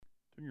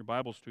Open your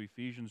Bibles to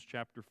Ephesians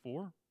chapter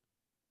 4.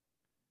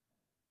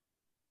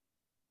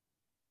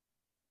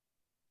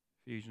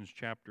 Ephesians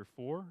chapter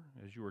 4.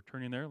 As you are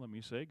turning there, let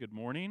me say good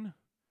morning.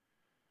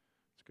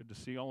 It's good to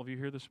see all of you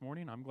here this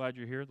morning. I'm glad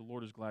you're here. The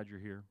Lord is glad you're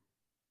here.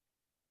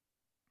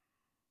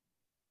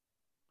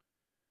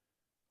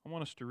 I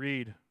want us to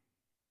read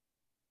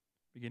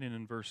beginning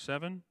in verse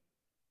 7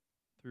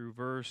 through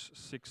verse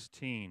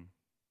 16.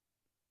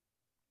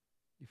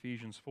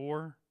 Ephesians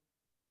 4,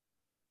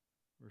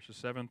 verses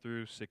 7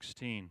 through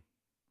 16.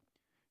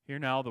 Hear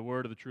now the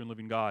word of the true and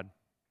living God.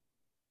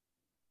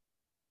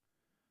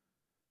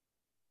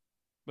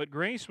 But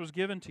grace was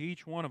given to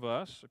each one of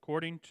us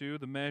according to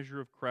the measure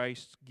of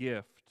Christ's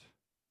gift.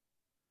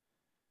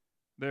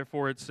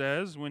 Therefore it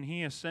says, when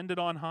he ascended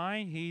on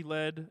high, he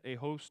led a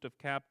host of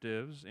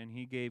captives, and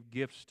he gave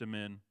gifts to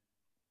men.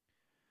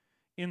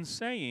 In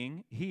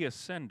saying he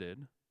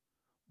ascended,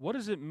 what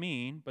does it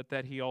mean but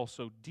that he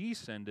also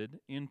descended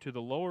into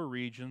the lower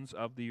regions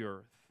of the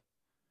earth?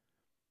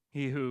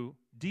 He who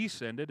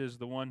descended is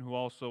the one who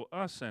also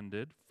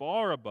ascended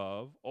far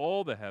above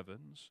all the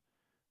heavens,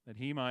 that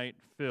he might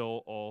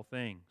fill all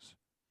things.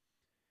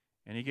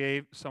 And he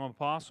gave some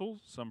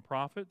apostles, some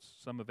prophets,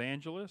 some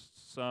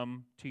evangelists,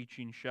 some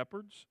teaching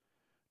shepherds,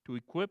 to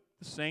equip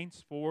the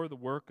saints for the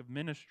work of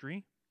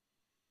ministry,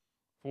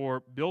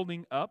 for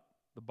building up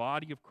the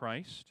body of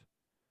Christ,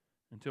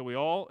 until we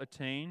all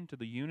attain to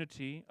the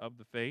unity of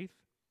the faith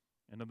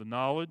and of the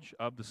knowledge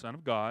of the Son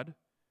of God,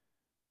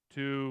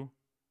 to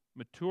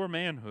mature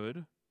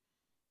manhood,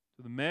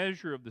 to the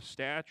measure of the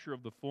stature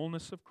of the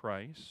fullness of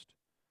Christ,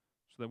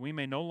 so that we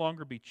may no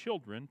longer be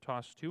children,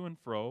 tossed to and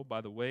fro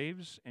by the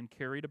waves and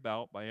carried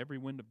about by every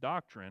wind of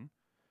doctrine,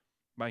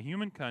 by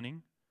human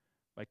cunning,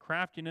 by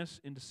craftiness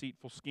in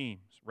deceitful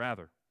schemes.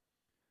 Rather,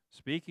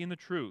 speaking the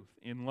truth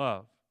in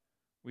love,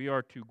 we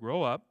are to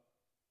grow up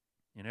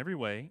in every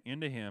way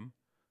into Him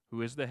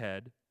who is the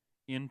head,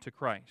 into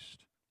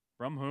Christ,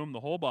 from whom the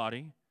whole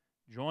body,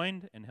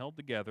 joined and held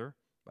together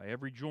by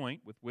every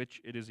joint with which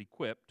it is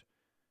equipped,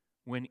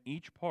 when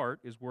each part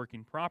is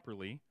working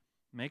properly,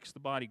 makes the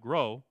body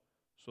grow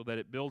so that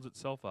it builds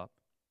itself up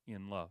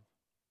in love.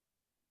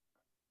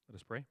 Let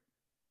us pray.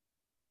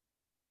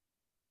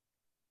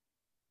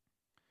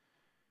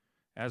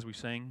 As we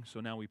sang,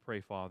 so now we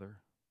pray, Father,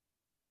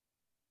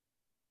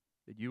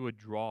 that you would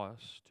draw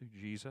us to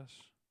Jesus,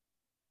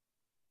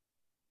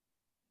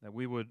 that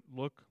we would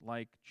look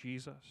like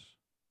Jesus,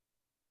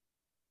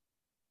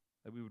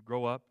 that we would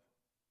grow up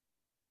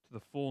to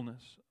the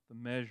fullness, the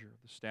measure,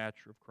 the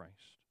stature of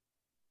Christ.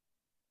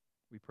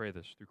 We pray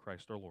this through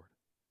Christ our Lord.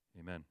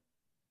 Amen.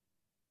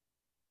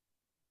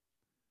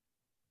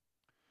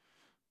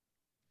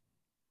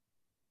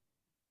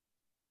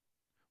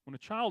 When a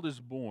child is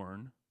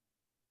born,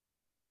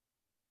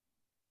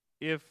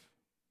 if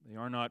they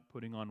are not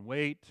putting on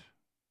weight,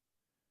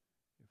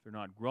 if they're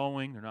not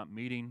growing, they're not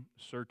meeting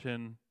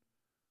certain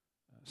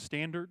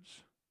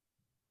standards,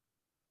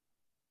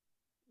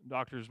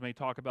 doctors may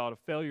talk about a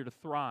failure to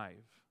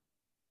thrive.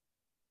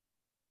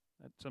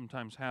 That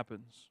sometimes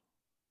happens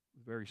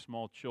with very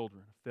small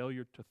children, a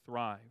failure to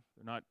thrive.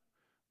 They're not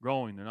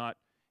growing, they're not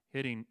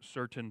hitting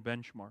certain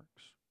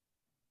benchmarks.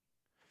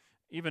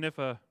 Even if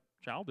a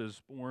child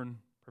is born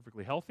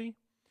perfectly healthy,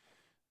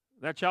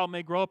 that child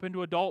may grow up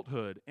into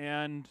adulthood,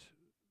 and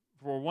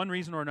for one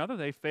reason or another,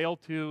 they fail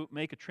to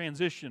make a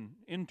transition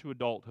into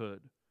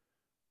adulthood,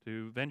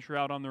 to venture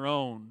out on their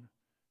own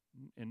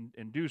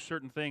and do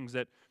certain things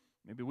that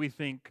maybe we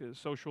think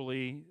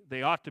socially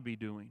they ought to be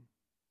doing.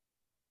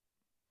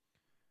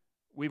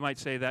 We might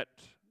say that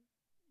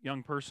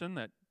young person,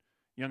 that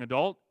young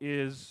adult,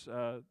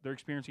 they're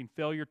experiencing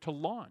failure to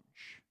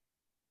launch.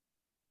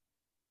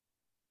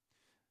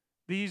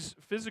 These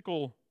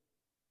physical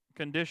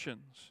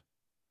conditions,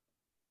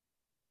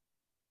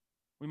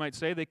 we might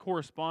say they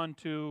correspond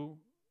to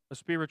a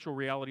spiritual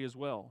reality as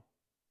well.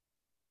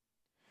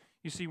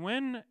 You see,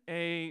 when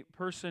a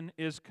person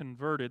is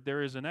converted,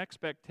 there is an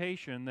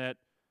expectation that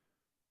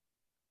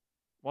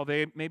while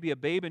they may be a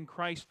babe in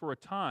Christ for a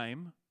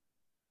time,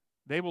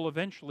 they will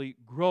eventually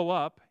grow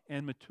up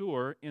and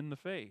mature in the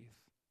faith.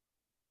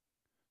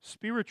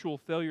 Spiritual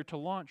failure to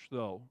launch,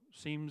 though,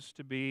 seems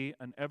to be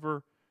an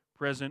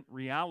ever-present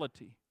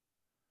reality.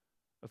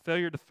 A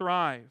failure to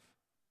thrive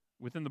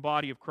within the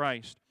body of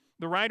Christ.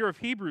 The writer of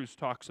Hebrews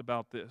talks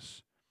about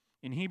this.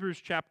 In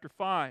Hebrews chapter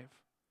 5,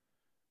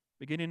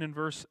 beginning in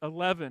verse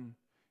 11,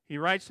 he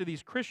writes to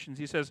these Christians,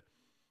 he says,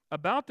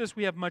 "About this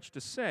we have much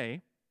to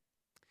say,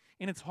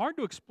 and it's hard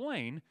to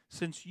explain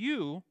since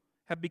you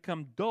have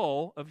become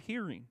dull of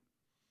hearing.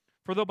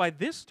 For though by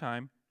this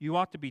time you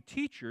ought to be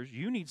teachers,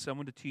 you need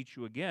someone to teach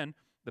you again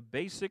the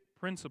basic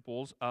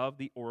principles of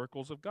the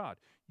oracles of God.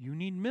 You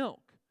need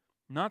milk,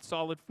 not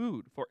solid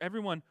food. For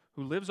everyone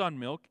who lives on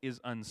milk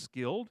is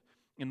unskilled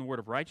in the word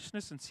of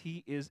righteousness, since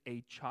he is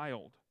a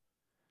child.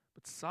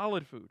 But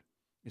solid food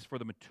is for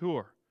the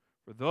mature,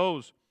 for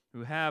those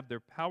who have their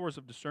powers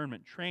of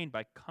discernment trained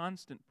by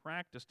constant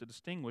practice to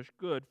distinguish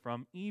good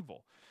from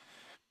evil."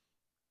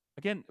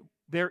 Again,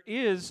 there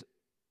is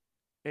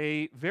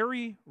a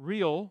very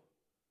real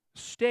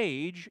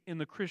stage in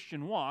the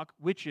Christian walk,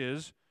 which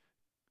is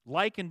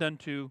likened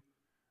unto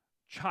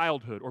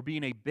childhood or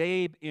being a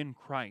babe in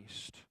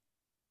Christ.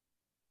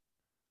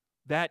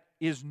 That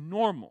is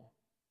normal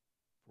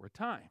for a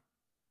time.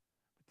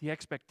 The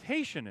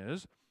expectation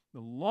is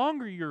the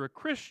longer you're a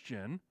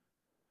Christian,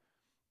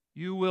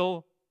 you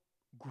will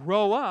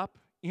grow up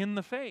in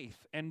the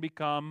faith and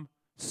become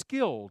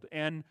skilled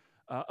and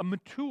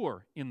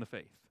mature in the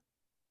faith.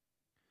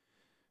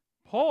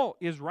 Paul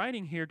is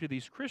writing here to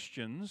these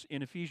Christians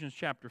in Ephesians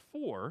chapter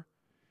 4,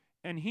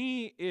 and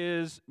he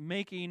is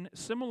making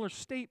similar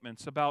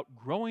statements about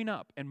growing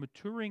up and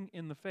maturing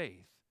in the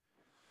faith.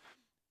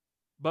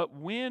 But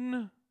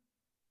when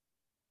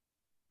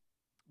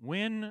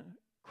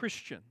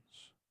Christians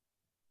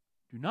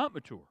do not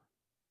mature,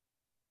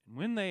 and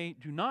when they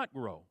do not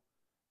grow,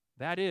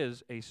 that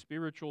is a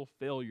spiritual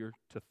failure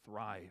to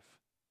thrive.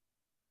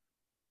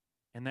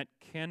 And that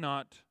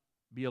cannot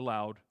be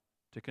allowed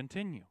to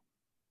continue.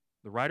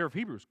 The writer of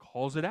Hebrews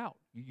calls it out.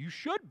 You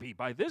should be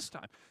by this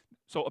time.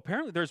 So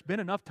apparently there's been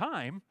enough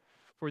time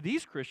for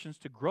these Christians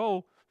to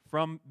grow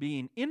from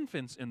being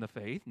infants in the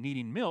faith,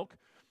 needing milk,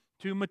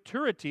 to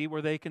maturity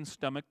where they can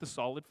stomach the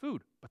solid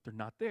food. But they're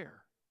not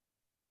there.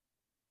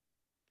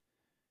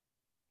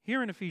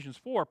 Here in Ephesians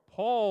 4,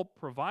 Paul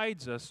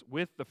provides us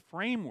with the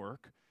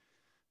framework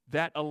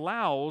that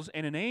allows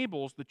and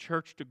enables the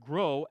church to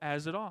grow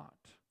as it ought.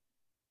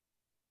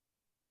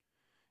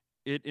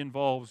 It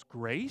involves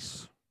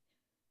grace,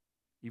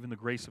 even the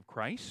grace of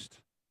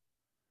Christ.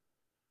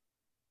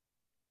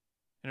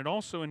 And it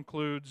also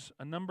includes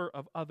a number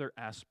of other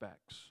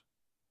aspects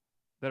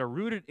that are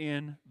rooted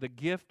in the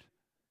gifts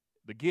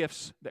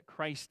that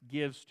Christ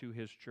gives to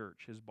his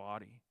church, his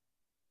body.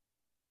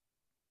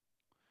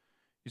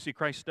 You see,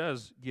 Christ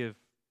does give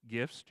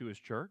gifts to his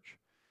church,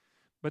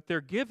 but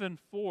they're given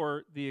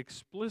for the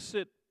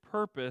explicit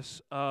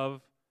purpose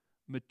of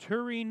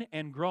maturing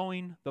and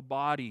growing the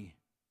body.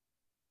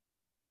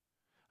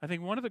 I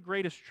think one of the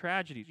greatest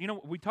tragedies,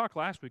 we talked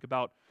last week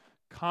about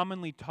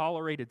commonly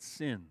tolerated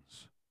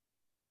sins.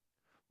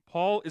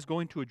 Paul is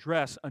going to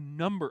address a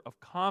number of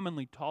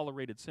commonly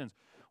tolerated sins.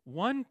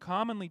 One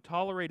commonly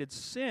tolerated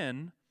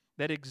sin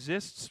that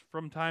exists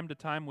from time to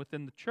time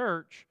within the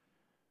church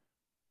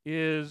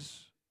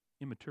is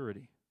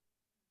immaturity.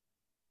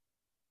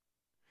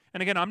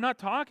 And again, I'm not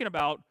talking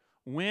about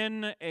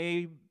when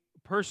a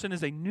person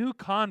is a new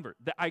convert.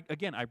 I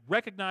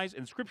recognize,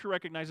 and Scripture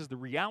recognizes the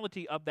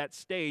reality of that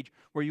stage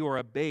where you are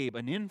a babe,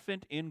 an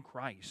infant in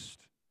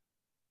Christ.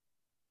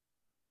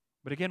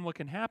 But again, what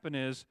can happen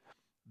is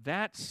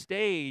that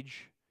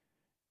stage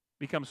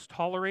becomes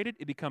tolerated,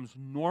 it becomes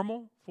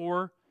normal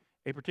for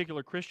a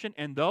particular Christian,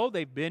 and though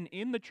they've been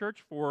in the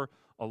church for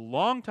a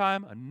long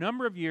time, a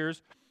number of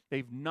years,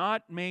 they've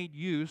not made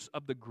use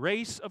of the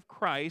grace of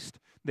Christ.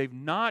 They've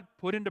not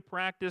put into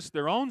practice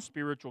their own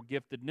spiritual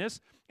giftedness,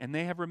 and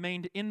they have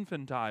remained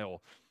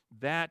infantile.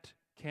 That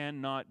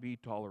cannot be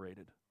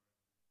tolerated.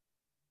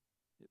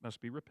 It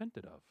must be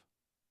repented of.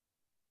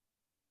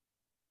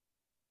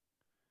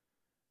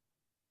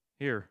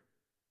 Here,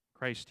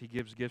 Christ, he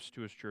gives gifts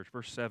to his church.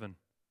 Verse 7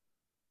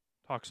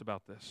 talks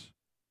about this.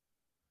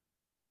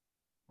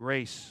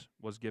 Grace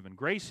was given.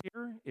 Grace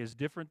here is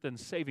different than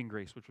saving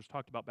grace, which was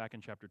talked about back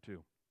in chapter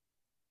 2.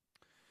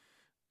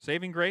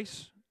 Saving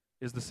grace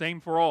is the same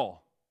for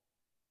all.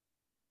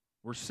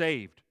 We're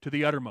saved to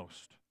the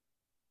uttermost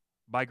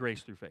by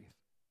grace through faith.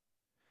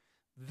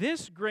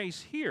 This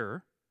grace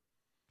here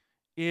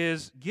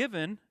is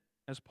given,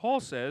 as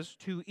Paul says,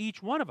 to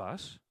each one of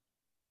us.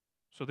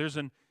 So there's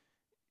an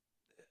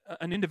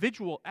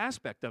individual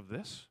aspect of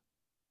this,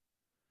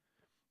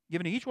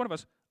 given to each one of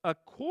us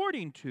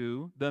according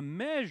to the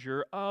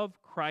measure of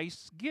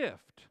Christ's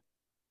gift.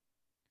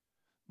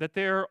 That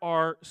there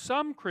are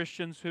some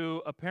Christians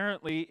who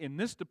apparently in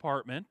this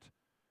department,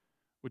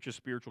 which is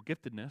spiritual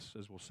giftedness,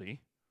 as we'll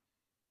see,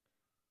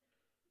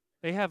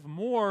 they have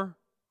more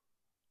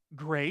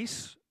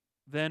grace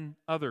than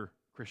other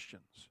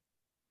Christians.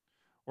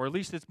 Or at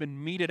least it's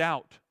been meted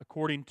out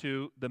according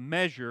to the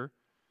measure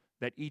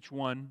that each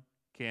one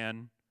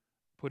can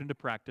put into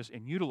practice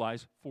and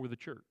utilize for the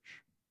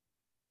church.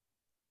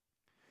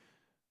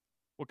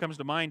 What comes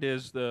to mind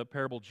is the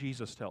parable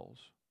Jesus tells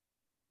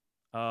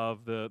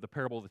of the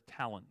parable of the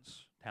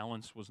talents.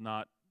 Talents was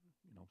not,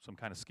 some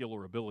kind of skill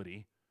or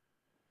ability.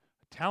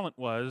 Talent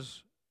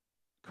was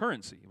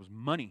currency. It was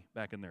money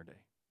back in their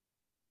day.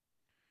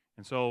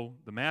 And so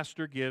the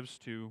master gives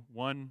to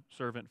one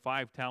servant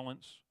 5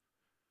 talents,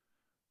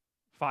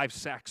 5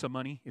 sacks of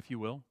money, if you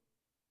will.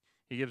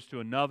 He gives to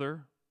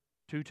another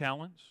 2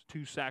 talents,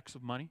 2 sacks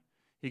of money.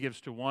 He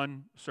gives to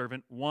one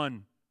servant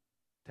 1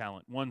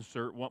 talent,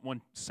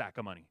 one sack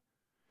of money.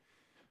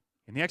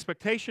 And the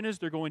expectation is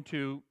they're going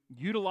to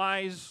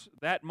utilize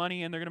that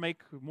money and they're going to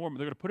make more. They're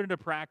going to put it into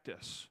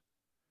practice.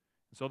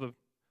 And so the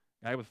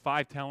guy with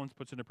 5 talents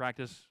puts it into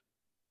practice,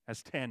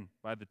 has 10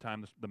 by the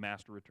time the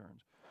master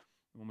returns.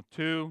 The one with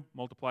 2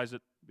 multiplies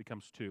it,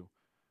 becomes 2.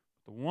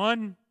 The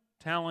 1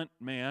 talent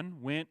man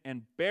went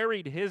and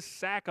buried his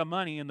sack of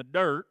money in the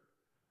dirt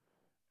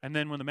And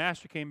then when the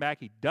master came back,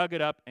 he dug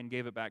it up and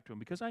gave it back to him,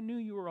 because I knew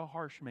you were a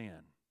harsh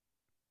man.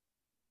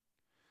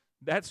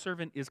 That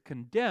servant is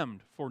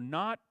condemned for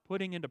not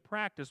putting into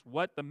practice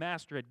what the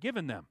master had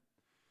given them.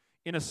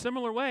 In a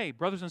similar way,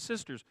 brothers and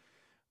sisters,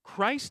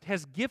 Christ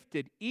has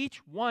gifted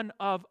each one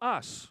of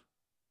us.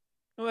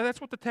 Well,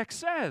 that's what the text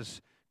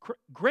says.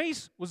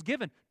 Grace was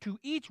given to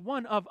each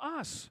one of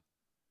us.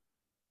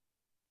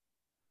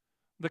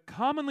 The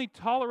commonly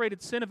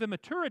tolerated sin of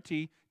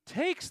immaturity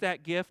takes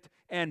that gift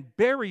and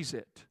buries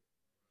it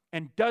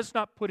and does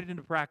not put it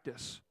into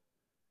practice.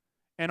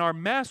 And our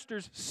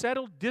master's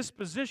settled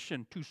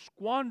disposition to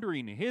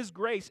squandering his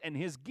grace and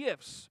his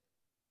gifts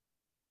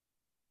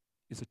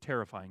is a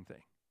terrifying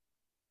thing.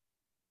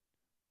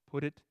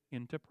 Put it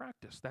into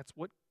practice. That's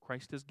what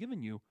Christ has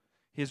given you,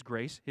 his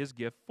grace, his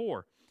gift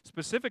for.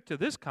 Specific to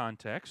this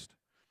context,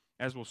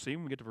 as we'll see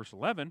when we get to verse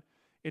 11,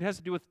 it has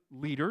to do with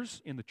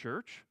leaders in the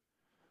church,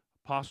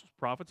 apostles,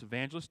 prophets,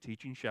 evangelists,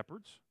 teaching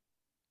shepherds.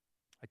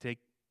 I take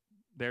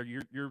there,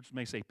 yours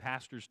may say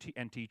pastors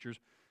and teachers.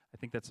 I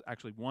think that's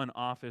actually one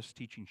office,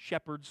 teaching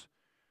shepherds.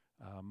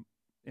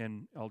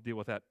 And I'll deal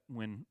with that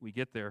when we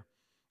get there,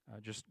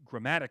 just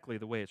grammatically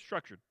the way it's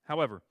structured.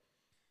 However,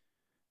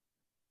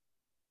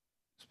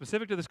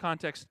 specific to this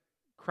context,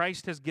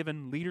 Christ has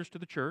given leaders to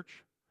the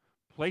church,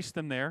 placed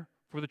them there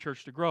for the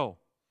church to grow.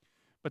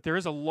 But there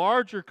is a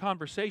larger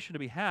conversation to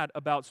be had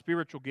about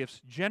spiritual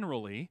gifts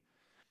generally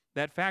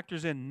that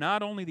factors in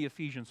not only the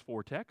Ephesians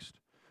 4 text,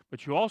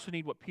 but you also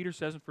need what Peter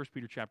says in 1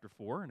 Peter chapter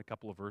 4 in a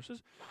couple of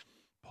verses.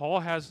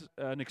 Paul has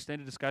an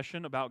extended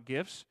discussion about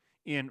gifts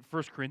in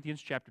 1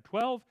 Corinthians chapter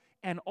 12,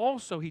 and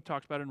also he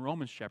talks about it in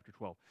Romans chapter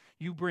 12.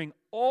 You bring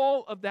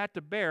all of that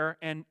to bear,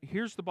 and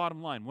here's the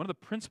bottom line. One of the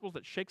principles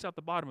that shakes out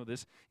the bottom of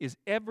this is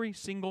every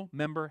single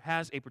member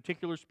has a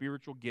particular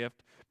spiritual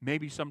gift.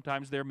 Maybe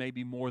sometimes there may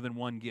be more than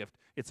one gift.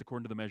 It's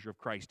according to the measure of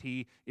Christ.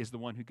 He is the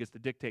one who gets to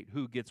dictate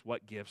who gets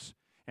what gifts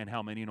and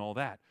how many and all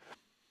that.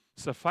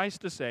 Suffice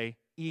to say,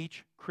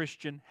 each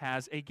Christian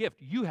has a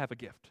gift. You have a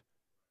gift.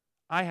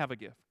 I have a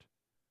gift.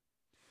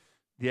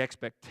 The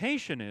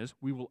expectation is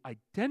we will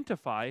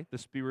identify the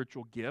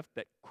spiritual gift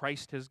that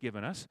Christ has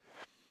given us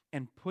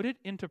and put it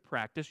into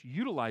practice,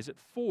 utilize it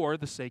for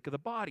the sake of the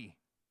body.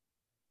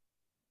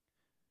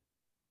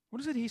 What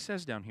is it he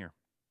says down here?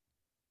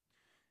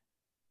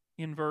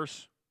 In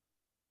verse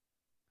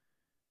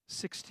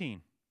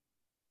 16.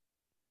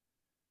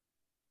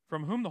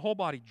 From whom the whole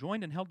body,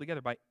 joined and held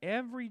together by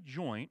every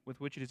joint with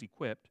which it is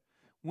equipped,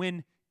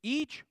 when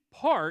each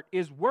part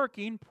is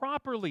working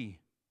properly.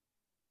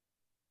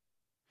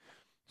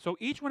 So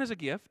each one has a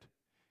gift,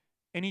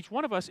 and each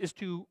one of us is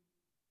to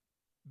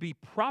be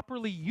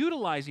properly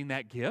utilizing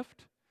that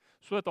gift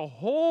so that the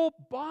whole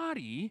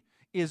body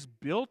is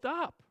built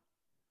up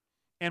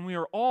and we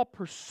are all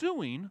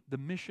pursuing the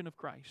mission of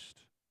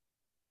Christ.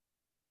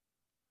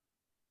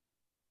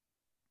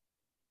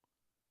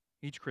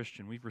 Each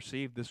Christian, we've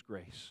received this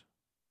grace.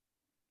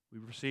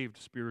 We've received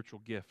a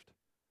spiritual gift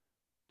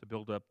to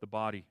build up the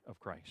body of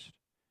Christ.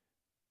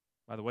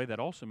 By the way, that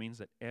also means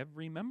that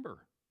every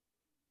member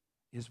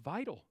is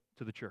vital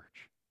to the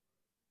church.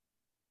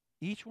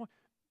 Each one,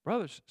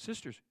 brothers,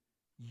 sisters,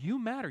 you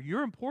matter.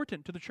 You're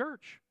important to the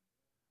church.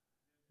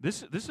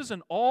 This is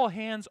an all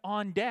hands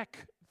on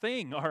deck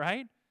thing, all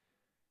right?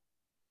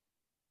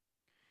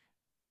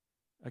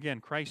 Again,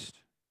 Christ,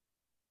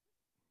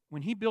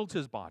 when he builds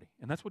his body,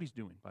 and that's what he's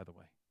doing, by the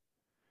way.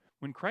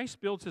 When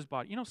Christ builds his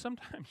body,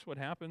 sometimes what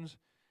happens,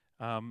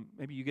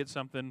 maybe you get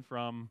something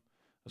from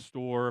a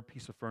store, a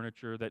piece of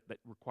furniture that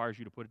requires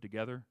you to put it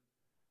together.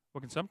 What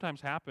can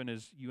sometimes happen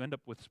is you end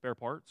up with spare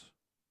parts,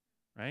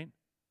 right?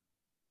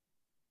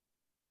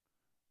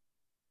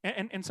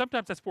 And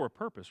sometimes that's for a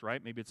purpose,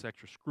 right? Maybe it's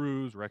extra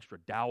screws or extra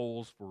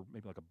dowels for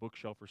maybe like a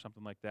bookshelf or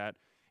something like that.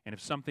 And if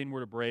something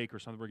were to break or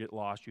something were to get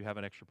lost, you have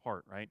an extra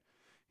part, right?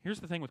 Here's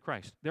the thing with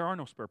Christ. There are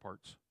no spare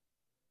parts.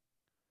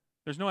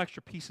 There's no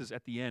extra pieces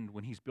at the end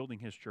when he's building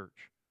his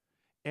church.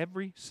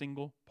 Every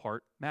single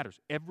part matters.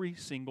 Every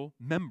single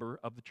member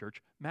of the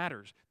church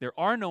matters. There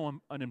are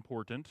no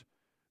unimportant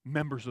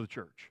members of the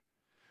church.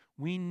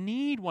 We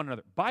need one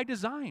another by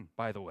design,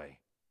 by the way.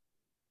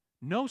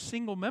 No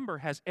single member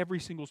has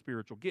every single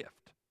spiritual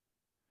gift.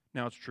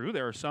 Now, it's true,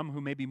 there are some who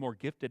may be more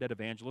gifted at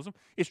evangelism.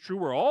 It's true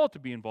we're all to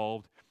be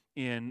involved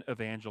in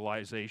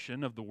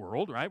evangelization of the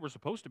world, right? We're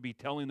supposed to be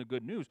telling the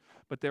good news.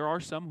 But there are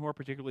some who are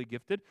particularly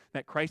gifted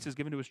that Christ has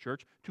given to his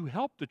church to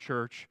help the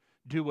church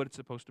do what it's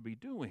supposed to be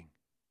doing.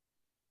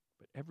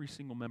 But every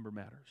single member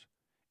matters.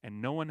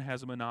 And no one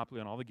has a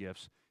monopoly on all the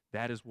gifts.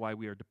 That is why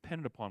we are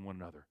dependent upon one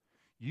another.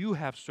 You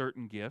have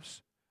certain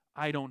gifts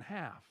I don't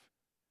have.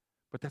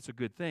 But that's a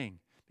good thing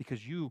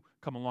because you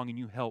come along and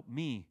you help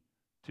me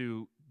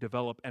to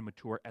develop and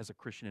mature as a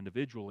Christian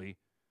individually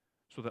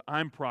so that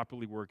I'm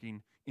properly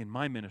working in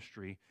my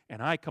ministry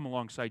and I come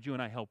alongside you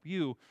and I help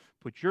you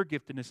put your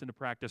giftedness into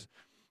practice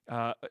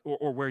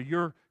or where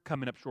you're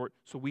coming up short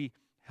so we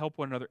help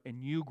one another and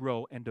you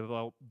grow and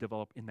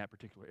develop in that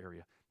particular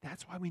area.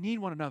 That's why we need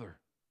one another.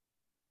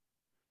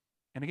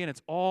 And again,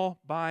 it's all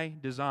by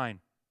design.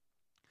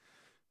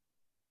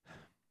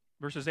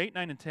 verses 8,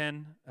 9, and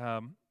 10,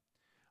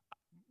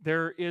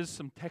 there is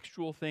some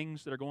textual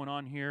things that are going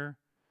on here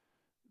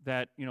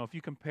that, if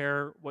you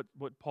compare what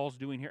Paul's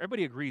doing here,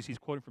 everybody agrees he's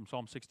quoting from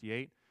Psalm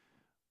 68,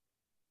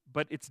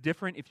 but it's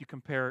different if you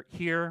compare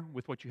here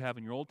with what you have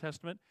in your Old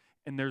Testament,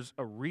 and there's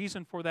a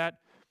reason for that,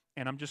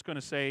 and I'm just going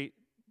to say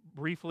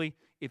briefly,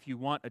 if you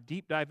want a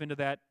deep dive into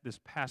that, this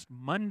past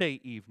Monday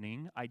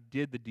evening, I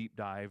did the deep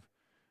dive,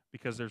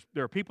 because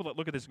there are people that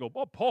look at this and go,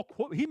 "Oh, Paul,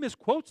 he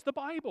misquotes the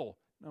Bible."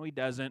 No, he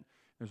doesn't.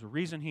 There's a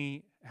reason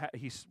he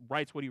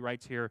writes what he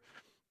writes here,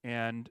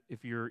 and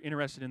if you're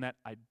interested in that,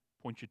 I'd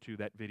point you to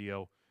that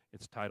video.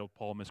 It's titled,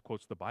 "Paul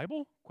Misquotes the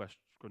Bible?"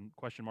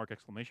 Question mark,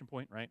 exclamation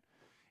point, right?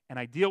 And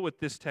I deal with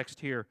this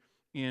text here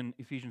in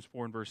Ephesians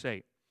 4 and verse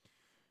 8.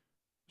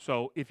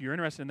 So if you're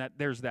interested in that,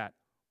 there's that.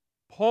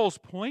 Paul's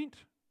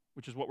point,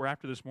 which is what we're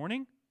after this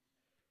morning,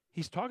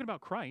 he's talking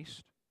about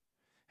Christ,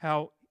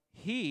 how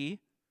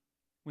he,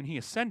 when he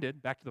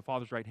ascended back to the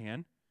Father's right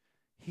hand,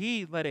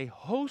 he led a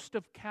host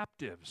of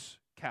captives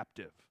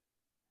captive.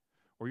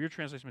 Or your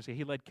translation may say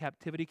he led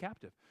captivity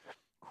captive.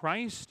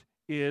 Christ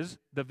is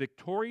the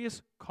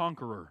victorious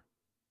conqueror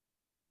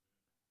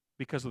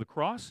because of the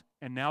cross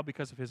and now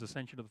because of his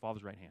ascension to the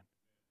Father's right hand.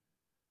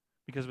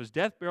 Because of his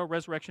death, burial,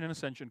 resurrection, and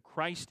ascension,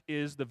 Christ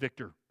is the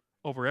victor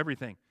over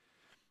everything.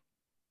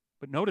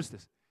 But notice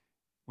this.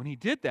 When he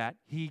did that,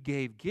 he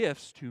gave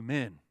gifts to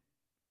men.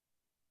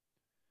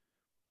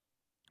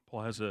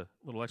 Paul has a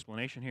little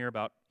explanation here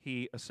about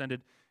he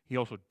ascended. He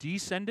also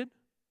descended.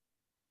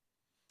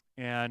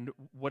 And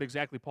what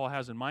exactly Paul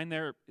has in mind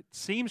there, it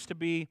seems to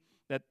be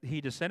that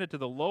he descended to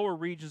the lower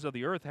regions of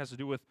the earth, has to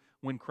do with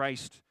when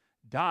Christ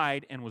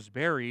died and was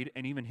buried,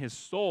 and even his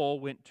soul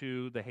went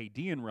to the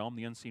Hadean realm,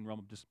 the unseen realm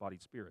of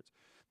disembodied spirits.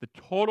 The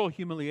total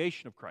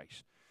humiliation of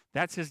Christ.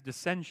 That's his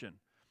descension.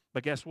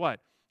 But guess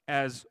what?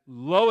 As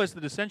low as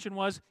the descension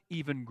was,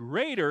 even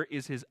greater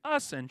is his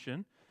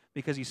ascension,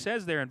 because he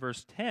says there in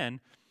verse 10,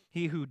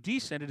 he who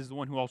descended is the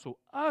one who also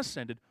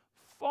ascended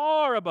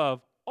far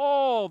above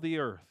all the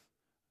earth.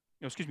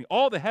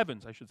 All the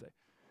heavens, I should say.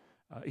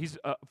 He's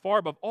far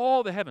above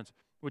all the heavens,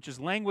 which is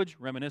language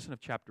reminiscent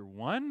of chapter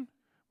 1,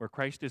 where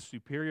Christ is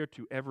superior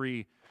to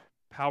every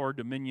power,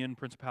 dominion,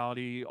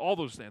 principality, all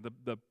those things,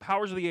 the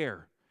powers of the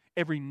air,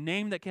 every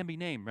name that can be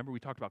named. Remember, we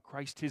talked about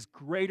Christ is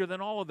greater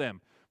than all of them.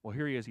 Well,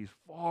 here he is. He's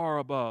far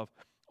above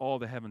all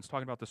the heavens,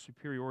 talking about the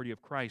superiority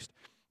of Christ,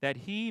 that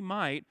he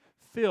might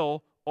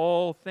fill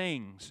all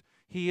things.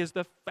 He is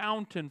the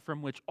fountain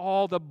from which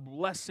all the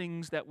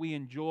blessings that we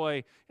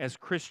enjoy as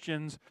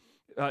Christians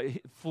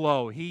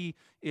flow. He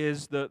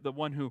is the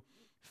one who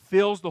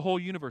fills the whole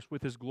universe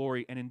with his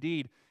glory, and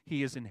indeed,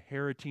 he is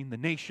inheriting the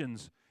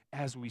nations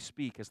as we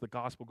speak, as the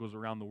gospel goes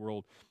around the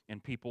world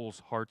and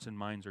people's hearts and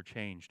minds are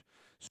changed.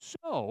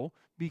 So,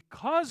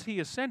 because he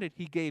ascended,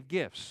 he gave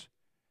gifts.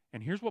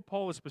 And here's what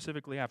Paul is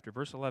specifically after,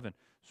 verse 11.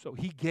 So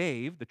he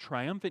gave, the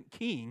triumphant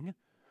king,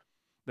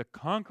 the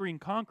conquering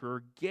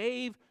conqueror,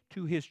 gave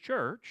to his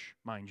church,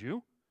 mind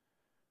you,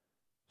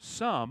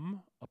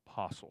 some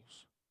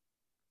apostles.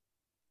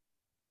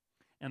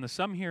 And the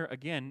some here,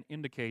 again,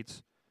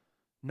 indicates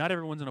not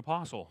everyone's an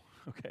apostle,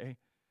 okay?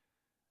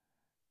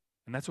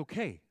 And that's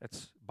okay.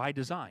 That's by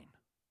design.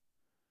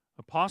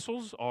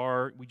 Apostles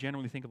are, we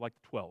generally think of like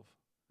the 12,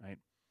 right?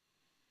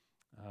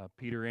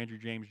 Peter, Andrew,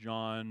 James,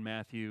 John,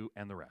 Matthew,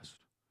 and the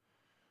rest.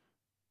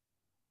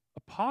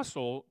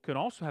 Apostle could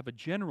also have a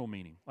general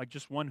meaning, like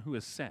just one who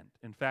is sent.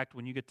 In fact,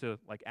 when you get to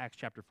like Acts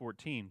chapter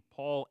 14,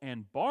 Paul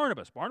and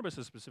Barnabas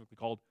is specifically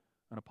called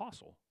an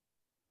apostle,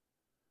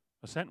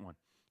 a sent one.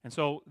 And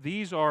so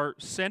these are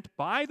sent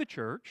by the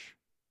church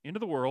into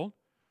the world,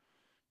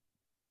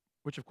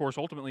 which of course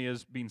ultimately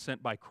is being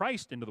sent by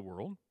Christ into the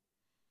world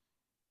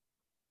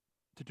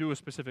to do a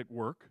specific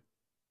work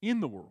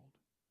in the world.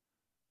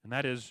 And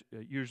that is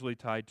usually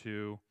tied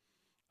to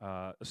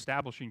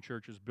establishing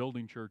churches,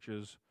 building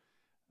churches,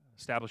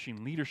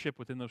 establishing leadership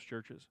within those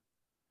churches.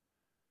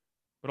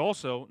 But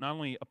also, not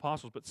only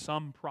apostles, but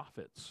some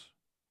prophets.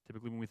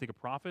 Typically when we think of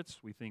prophets,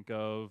 we think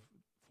of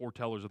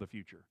foretellers of the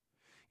future.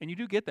 And you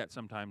do get that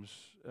sometimes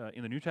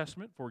in the New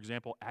Testament. For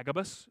example,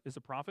 Agabus is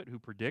a prophet who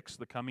predicts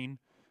the coming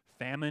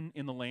famine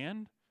in the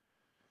land.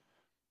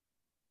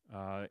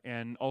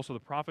 And also the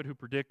prophet who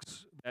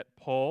predicts that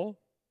Paul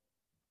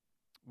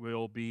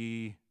will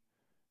be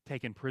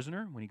taken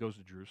prisoner when he goes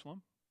to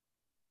Jerusalem.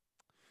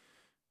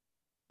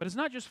 But it's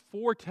not just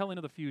foretelling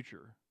of the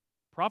future.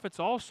 Prophets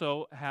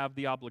also have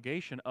the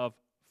obligation of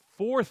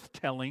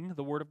forthtelling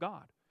the Word of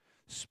God,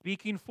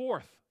 speaking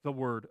forth the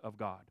Word of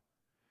God.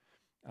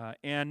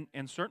 And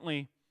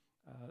certainly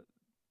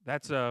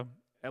that's,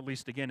 at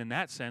least again in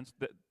that sense,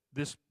 that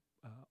this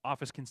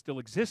office can still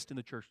exist in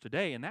the church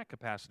today in that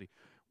capacity,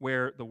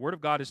 where the Word of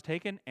God is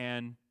taken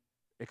and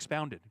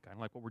expounded, kind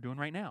of like what we're doing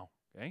right now,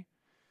 okay?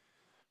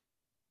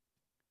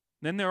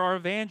 Then there are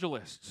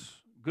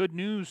evangelists, good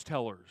news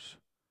tellers.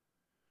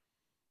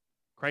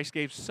 Christ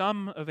gave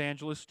some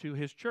evangelists to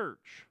his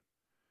church.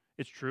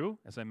 It's true,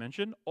 as I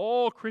mentioned,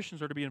 all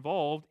Christians are to be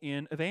involved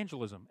in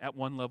evangelism at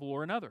one level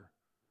or another,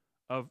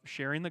 of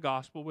sharing the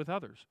gospel with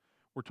others.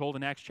 We're told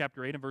in Acts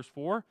chapter 8 and verse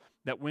 4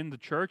 that when the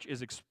church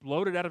is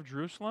exploded out of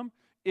Jerusalem,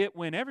 it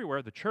went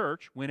everywhere, the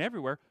church went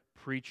everywhere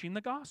preaching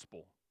the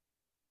gospel.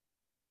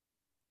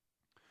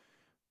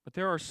 But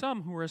there are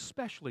some who are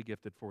especially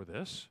gifted for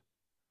this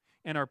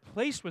and are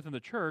placed within the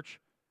church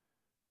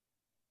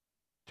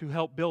to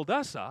help build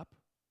us up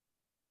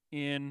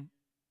in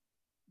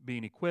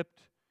being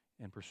equipped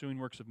and pursuing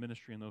works of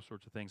ministry and those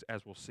sorts of things,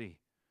 as we'll see.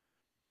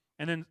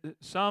 And then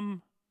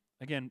some,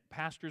 again,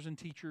 pastors and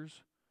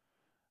teachers.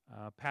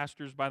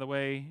 Pastors, by the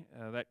way,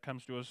 that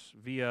comes to us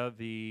via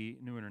the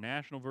New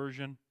International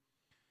Version.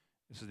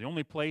 This is the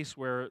only place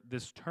where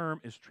this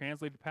term is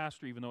translated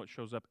pastor, even though it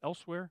shows up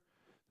elsewhere.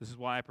 This is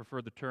why I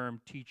prefer the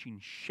term teaching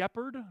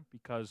shepherd,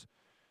 because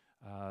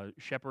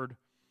shepherd,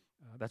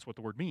 that's what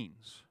the word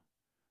means.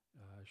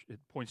 It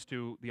points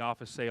to the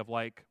office, say, of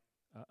like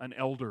an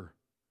elder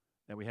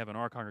that we have in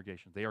our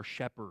congregation. They are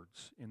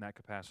shepherds in that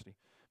capacity.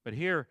 But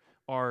here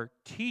are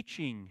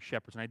teaching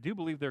shepherds, and I do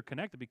believe they're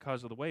connected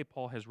because of the way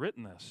Paul has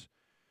written this.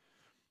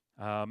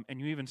 And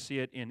you even see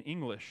it in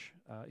English.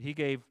 He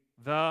gave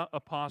the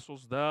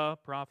apostles, the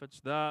prophets,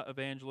 the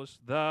evangelists,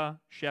 the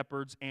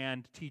shepherds,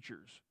 and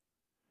teachers.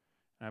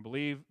 And I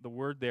believe the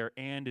word there,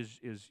 and,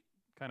 is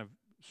kind of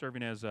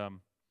serving as a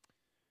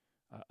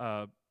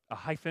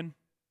hyphen.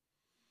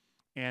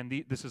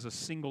 And this is a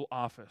single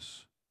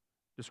office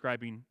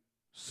describing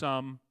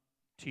some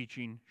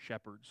teaching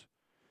shepherds.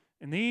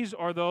 And these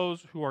are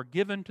those who are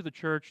given to the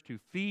church to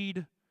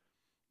feed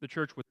the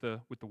church with the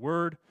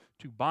word,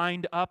 to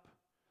bind up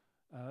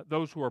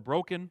those who are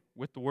broken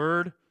with the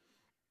word.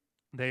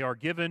 They are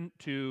given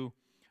to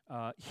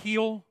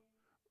heal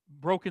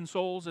broken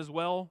souls as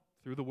well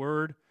through the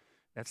word.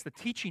 That's the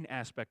teaching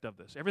aspect of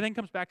this. Everything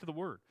comes back to the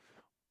word.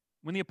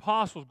 When the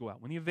apostles go out,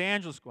 when the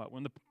evangelists go out,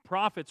 when the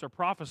prophets are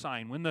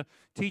prophesying, when the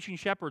teaching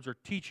shepherds are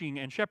teaching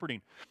and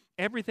shepherding,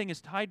 everything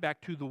is tied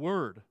back to the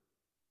word.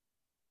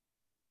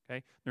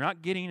 Okay? They're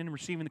not getting and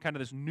receiving kind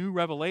of this new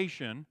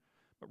revelation,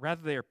 but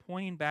rather they are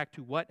pointing back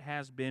to what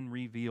has been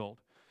revealed.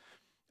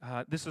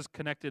 This is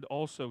connected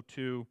also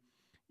to,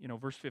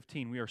 verse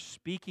 15. We are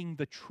speaking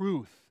the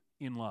truth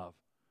in love.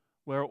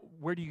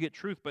 Where do you get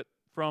truth but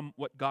from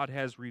what God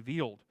has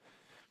revealed?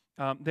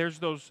 There's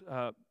those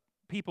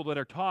people that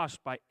are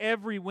tossed by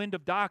every wind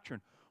of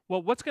doctrine.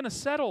 Well, what's going to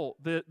settle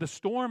the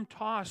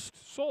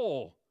storm-tossed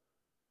soul?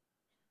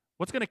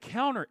 What's going to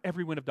counter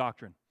every wind of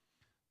doctrine?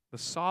 The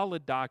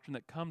solid doctrine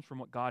that comes from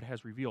what God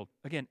has revealed.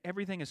 Again,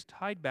 everything is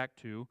tied back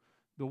to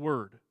the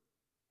Word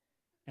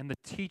and the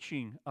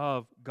teaching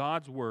of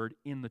God's Word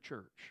in the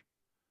church.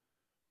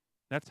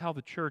 That's how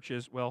the church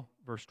is,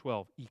 verse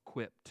 12,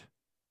 equipped.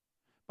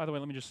 By the way,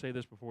 let me just say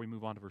this before we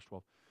move on to verse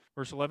 12.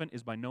 Verse 11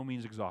 is by no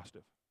means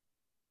exhaustive.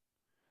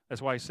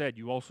 That's why I said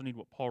you also need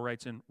what Paul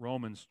writes in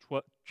Romans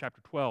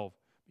chapter 12,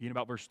 beginning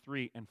about verse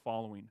 3 and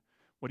following.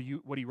 What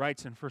he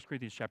writes in 1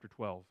 Corinthians chapter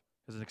 12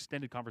 is an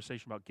extended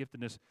conversation about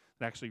giftedness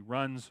that actually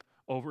runs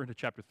over into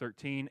chapter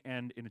 13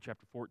 and into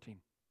chapter 14.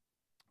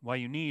 Why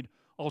you need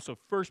also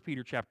 1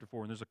 Peter chapter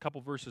 4, and there's a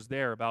couple verses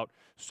there about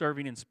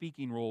serving and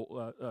speaking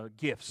role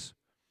gifts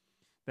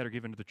that are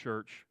given to the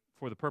church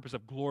for the purpose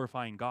of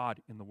glorifying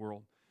God in the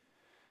world.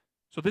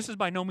 So this is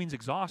by no means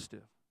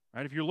exhaustive.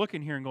 Right? If you're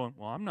looking here and going,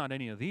 well, I'm not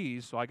any of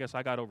these, so I guess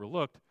I got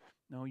overlooked.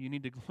 No, you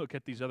need to look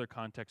at these other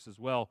contexts as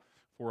well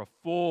for a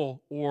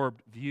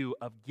full-orbed view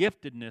of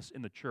giftedness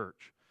in the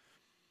church.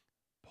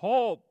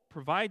 Paul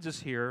provides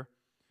us here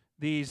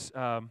these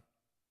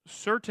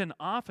certain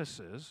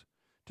offices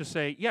to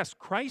say, yes,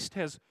 Christ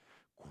has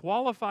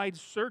qualified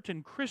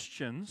certain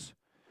Christians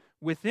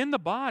within the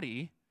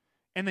body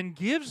and then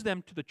gives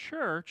them to the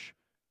church,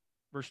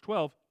 verse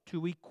 12,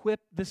 to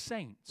equip the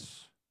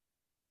saints.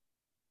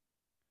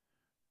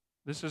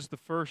 This is the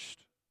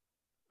first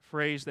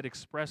phrase that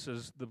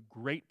expresses the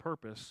great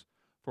purpose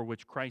for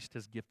which Christ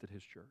has gifted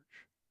his church,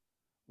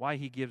 why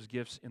he gives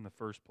gifts in the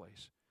first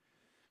place.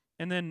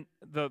 And then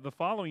the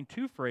following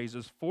two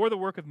phrases, for the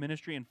work of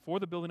ministry and for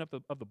the building up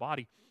of the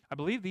body, I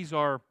believe these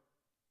are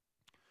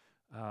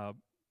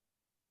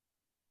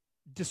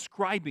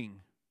describing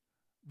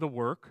the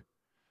work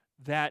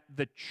that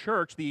the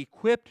church, the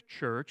equipped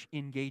church,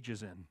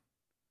 engages in.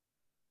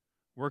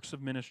 Works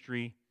of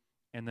ministry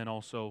and then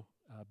also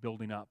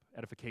building up,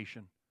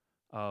 edification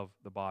of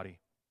the body.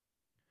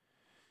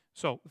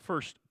 So,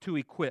 first, to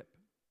equip.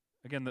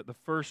 Again, the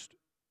first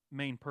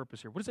main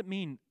purpose here. What does it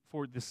mean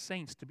for the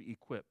saints to be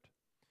equipped?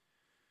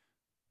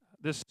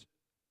 This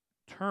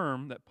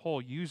term that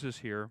Paul uses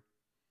here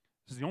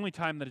is the only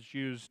time that it's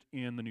used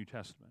in the New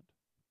Testament.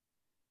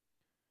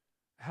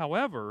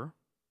 However,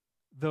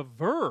 the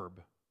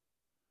verb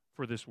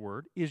for this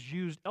word is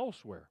used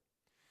elsewhere.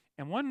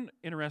 And one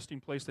interesting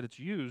place that it's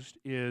used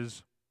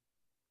is,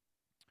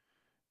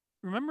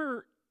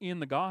 remember in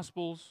the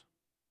Gospels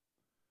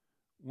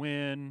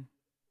when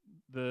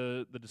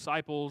the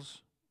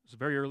disciples, it's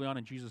very early on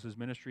in Jesus'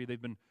 ministry,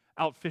 they've been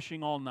out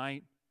fishing all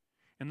night,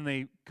 and then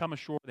they come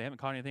ashore, they haven't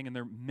caught anything, and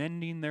they're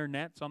mending their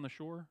nets on the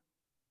shore.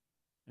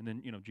 And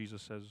then,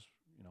 Jesus says,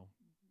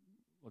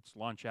 let's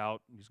launch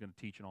out, and he's going to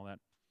teach and all that.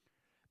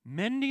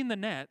 Mending the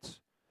nets,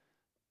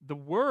 the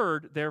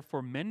word there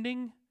for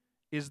mending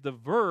is the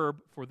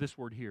verb for this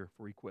word here,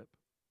 for equip.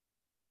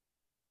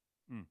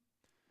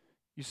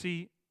 You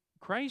see,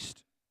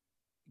 Christ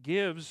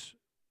gives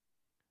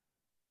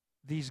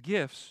these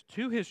gifts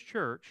to his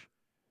church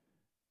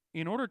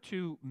in order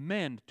to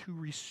mend, to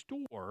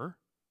restore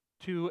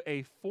to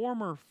a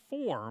former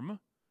form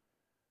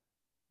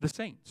the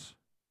saints.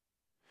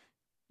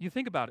 You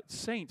think about it,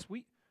 saints,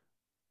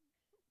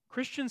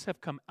 Christians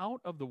have come out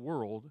of the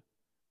world,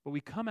 but we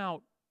come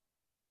out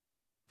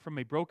from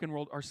a broken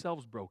world,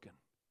 ourselves broken.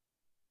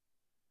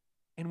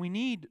 And we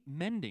need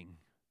mending.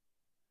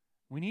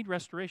 We need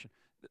restoration.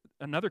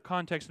 Another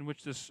context in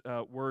which this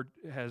word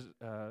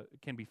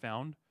can be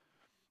found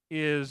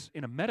is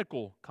in a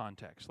medical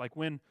context, like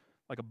when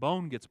a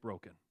bone gets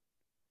broken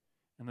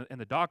and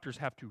the doctors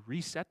have to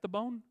reset the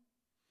bone.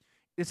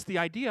 It's the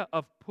idea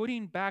of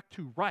putting back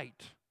to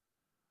right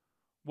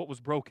what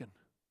was broken.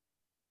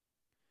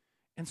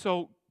 And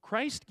so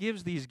Christ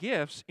gives these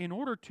gifts in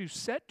order to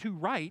set to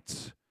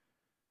rights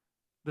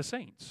the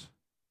saints,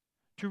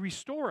 to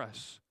restore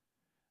us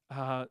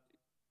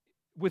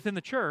within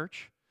the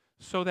church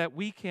so that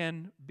we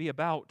can be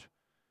about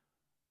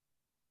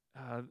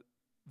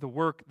the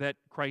work that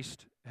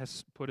Christ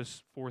has put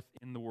us forth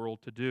in the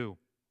world to do.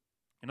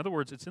 In other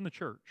words, it's in the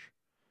church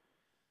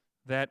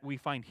that we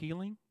find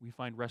healing, we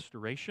find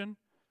restoration,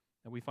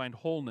 and we find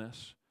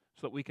wholeness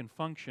so that we can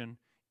function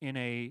in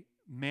a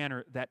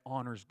manner that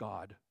honors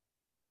God.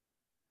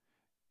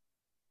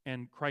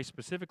 And Christ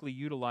specifically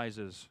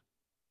utilizes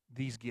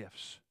these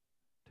gifts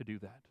to do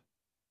that.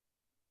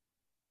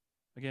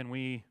 Again,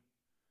 we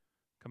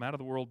come out of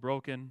the world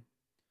broken.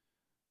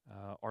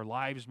 Our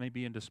lives may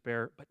be in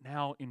despair, but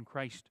now in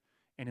Christ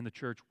and in the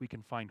church, we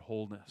can find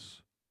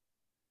wholeness.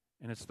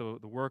 And it's the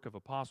work of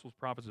apostles,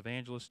 prophets,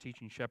 evangelists,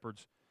 teaching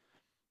shepherds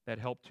that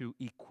help to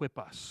equip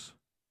us.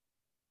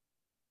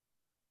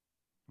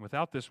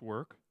 Without this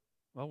work,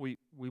 well, we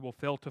will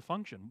fail to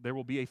function. There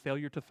will be a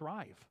failure to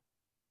thrive.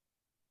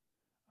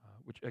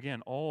 Which,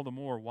 again, all the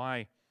more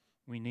why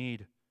we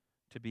need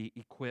to be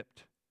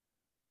equipped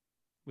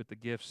with the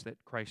gifts that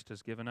Christ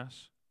has given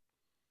us.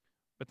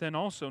 But then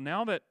also,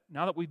 now that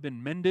we've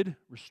been mended,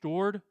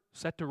 restored,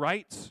 set to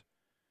rights,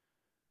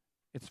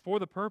 it's for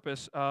the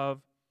purpose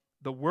of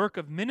the work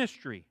of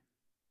ministry.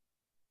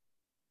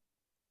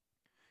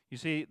 You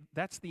see,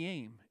 that's the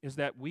aim, is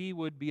that we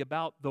would be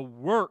about the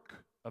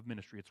work of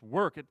ministry. It's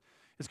work.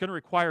 It's going to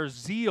require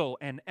zeal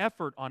and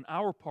effort on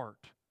our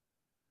part.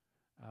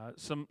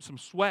 Some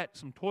sweat,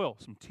 some toil,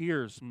 some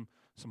tears,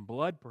 some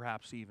blood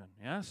perhaps even,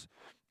 yes?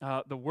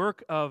 The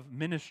work of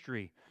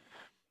ministry.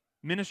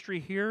 Ministry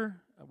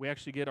here, we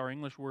actually get our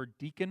English word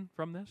deacon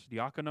from this,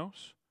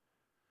 diakonos.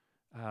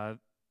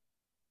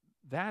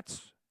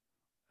 That's,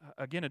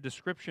 again, a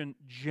description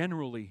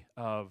generally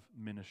of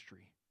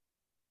ministry.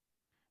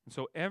 And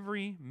so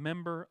every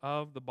member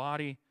of the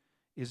body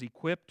is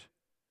equipped,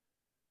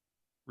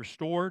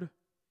 restored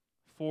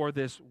for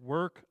this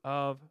work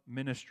of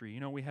ministry. You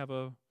know, we have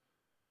so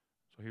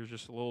here's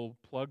just a little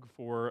plug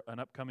for an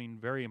upcoming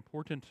very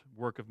important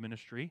work of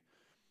ministry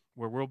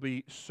where we'll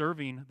be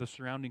serving the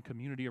surrounding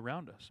community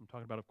around us. I'm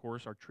talking about, of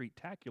course, our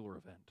Treat-tacular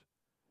event.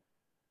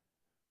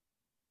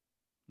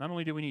 Not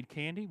only do we need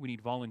candy, we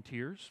need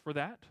volunteers for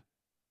that.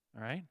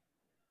 All right?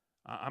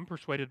 I'm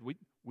persuaded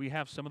we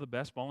have some of the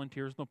best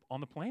volunteers on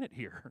the planet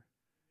here.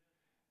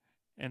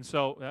 And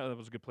so, that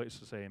was a good place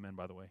to say amen,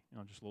 by the way. You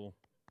know, just a little,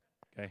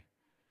 okay.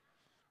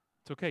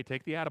 It's okay,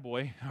 take the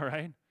attaboy, all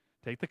right?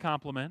 Take the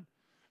compliment.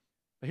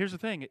 But here's the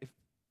thing,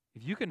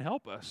 if you can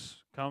help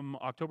us come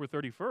October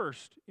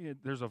 31st,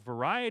 there's a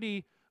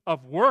variety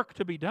of work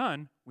to be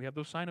done. We have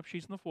those sign-up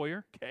sheets in the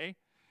foyer, okay?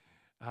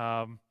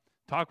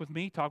 Talk with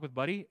me, talk with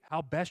Buddy,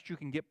 how best you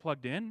can get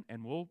plugged in,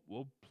 and we'll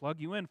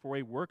plug you in for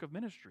a work of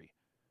ministry.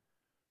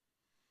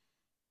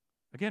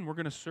 Again, we're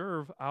going to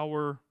serve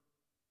our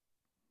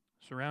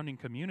surrounding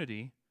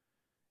community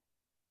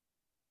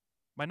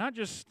by not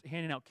just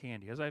handing out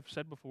candy. As I've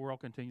said before, I'll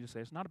continue to say,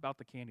 it's not about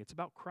the candy. It's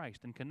about Christ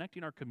and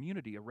connecting our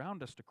community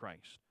around us to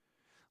Christ.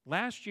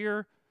 Last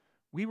year,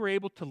 we were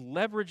able to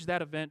leverage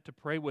that event to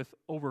pray with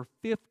over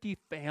 50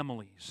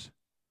 families.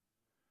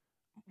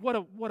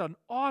 What an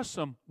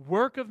awesome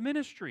work of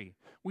ministry.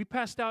 We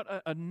passed out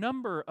a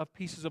number of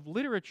pieces of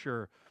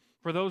literature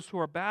for those who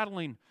are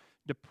battling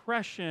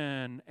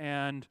depression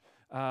and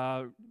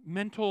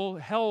mental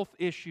health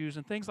issues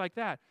and things like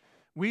that.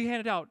 We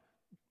handed out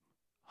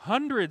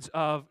hundreds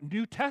of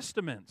New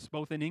Testaments,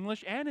 both in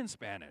English and in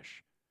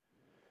Spanish.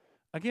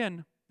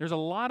 Again, there's a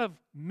lot of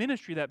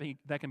ministry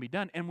that can be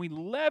done, and we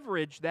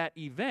leverage that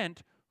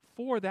event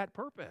for that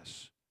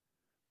purpose.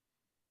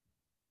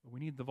 But we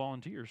need the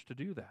volunteers to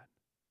do that.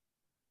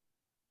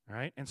 All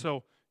right? And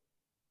so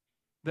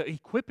the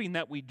equipping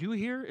that we do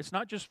here, it's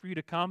not just for you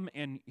to come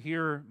and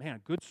hear, man, a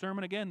good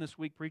sermon again this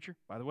week, preacher.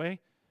 By the way,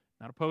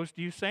 not opposed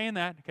to you saying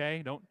that,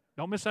 okay?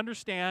 Don't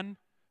misunderstand.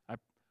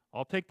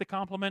 I'll take the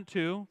compliment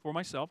too for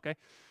myself, okay?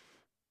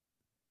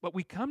 But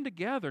we come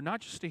together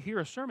not just to hear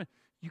a sermon.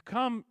 You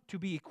come to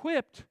be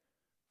equipped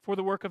for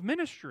the work of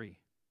ministry.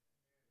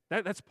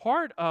 That's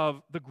part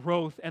of the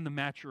growth and the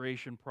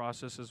maturation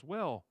process as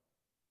well.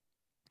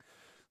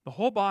 The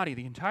whole body,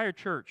 the entire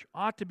church,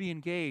 ought to be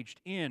engaged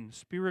in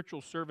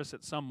spiritual service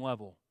at some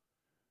level.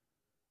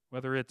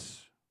 Whether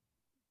it's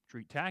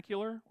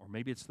Street-tacular, or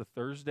maybe it's the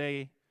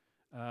Thursday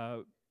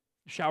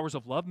showers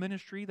of love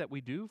ministry that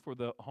we do for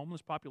the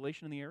homeless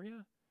population in the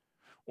area,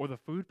 or the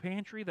food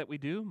pantry that we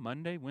do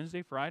Monday,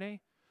 Wednesday,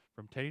 Friday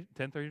from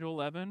 10:30 to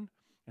 11,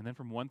 and then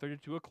from 1:30 to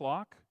 2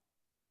 o'clock.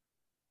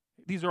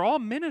 These are all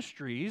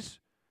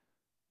ministries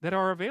that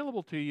are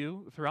available to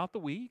you throughout the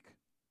week.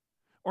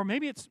 Or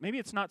maybe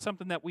it's not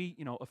something that we,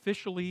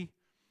 officially,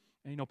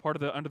 part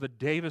of the under the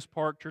Davis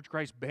Park Church of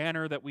Christ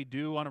banner that we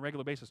do on a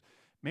regular basis.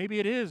 Maybe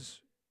it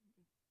is,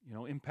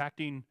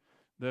 impacting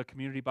the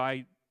community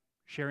by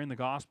sharing the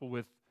gospel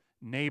with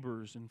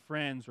neighbors and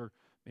friends, or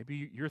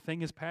maybe your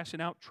thing is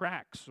passing out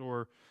tracts,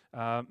 or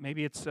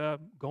maybe it's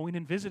going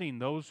and visiting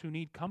those who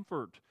need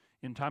comfort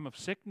in time of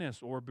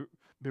sickness or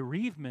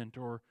bereavement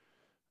or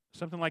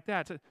something like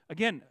that. So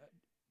again,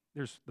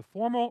 there's the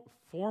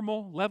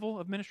formal level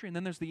of ministry, and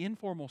then there's the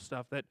informal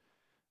stuff that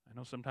I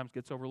know sometimes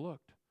gets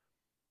overlooked.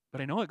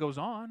 But I know it goes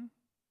on.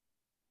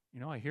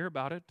 I hear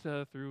about it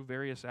through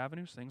various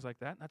avenues, things like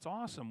that, and that's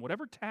awesome.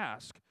 Whatever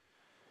task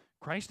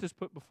Christ has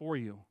put before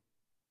you.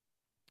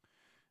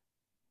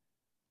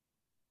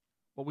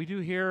 What we do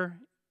here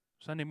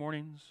Sunday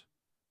mornings,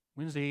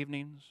 Wednesday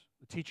evenings,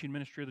 the teaching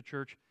ministry of the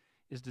church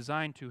is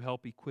designed to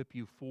help equip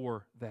you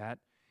for that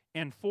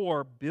and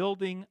for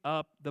building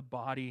up the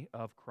body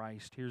of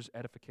Christ. Here's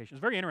edification.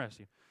 It's very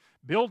interesting.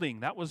 Building,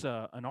 that was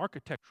an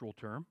architectural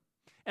term.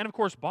 And of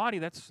course, body,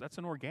 that's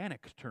an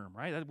organic term,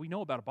 right? We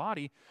know about a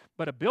body,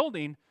 but a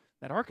building,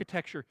 that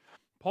architecture,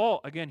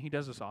 Paul, again, he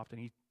does this often.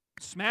 He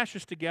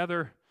smashes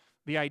together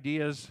the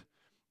ideas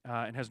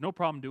and has no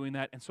problem doing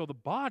that. And so the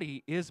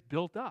body is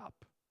built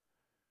up.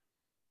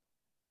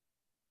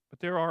 But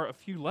there are a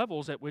few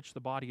levels at which the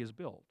body is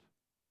built.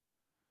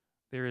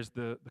 There is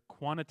the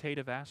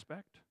quantitative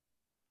aspect,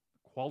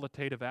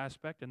 qualitative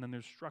aspect, and then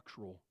there's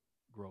structural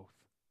growth.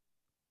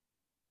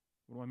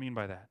 What do I mean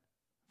by that?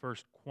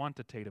 First,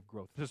 quantitative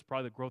growth. This is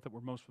probably the growth that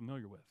we're most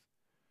familiar with.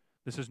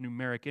 This is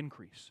numeric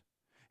increase.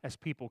 As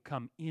people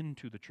come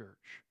into the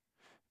church,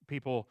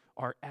 people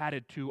are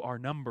added to our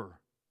number.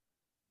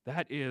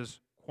 That is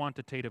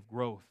quantitative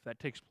growth. That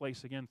takes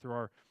place, again, through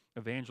our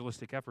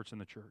evangelistic efforts in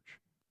the church.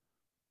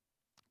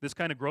 This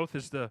kind of growth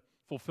is the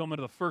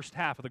fulfillment of the first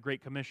half of the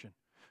Great Commission.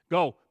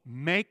 Go,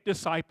 make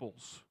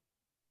disciples,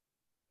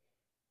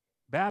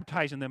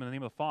 baptizing them in the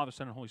name of the Father,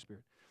 Son, and Holy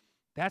Spirit.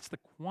 That's the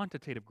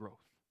quantitative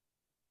growth.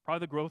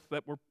 Probably the growth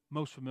that we're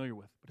most familiar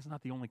with, but it's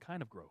not the only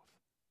kind of growth.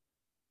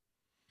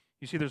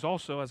 You see, there's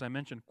also, as I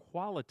mentioned,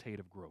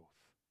 qualitative growth.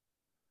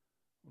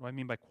 What do I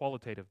mean by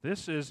qualitative?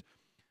 This is,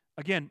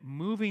 again,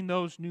 moving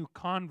those new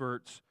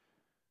converts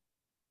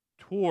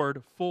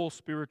toward full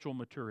spiritual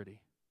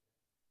maturity.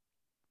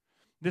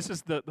 This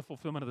is the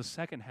fulfillment of the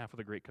second half of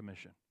the Great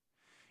Commission.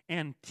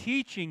 And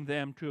teaching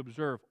them to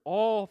observe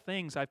all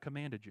things I've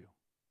commanded you.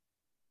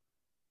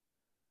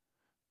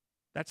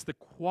 That's the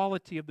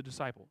quality of the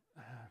disciple.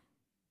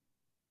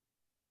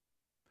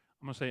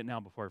 I'm going to say it now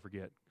before I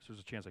forget, because there's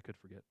a chance I could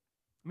forget.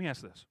 Let me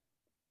ask this.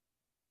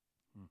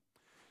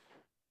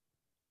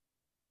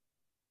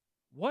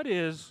 What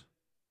is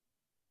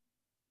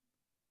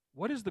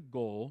the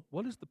goal,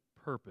 what is the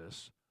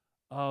purpose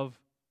of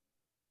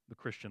the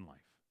Christian life?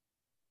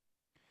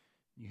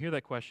 You hear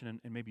that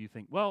question, and maybe you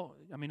think, well,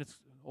 I mean, it's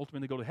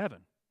ultimately go to heaven.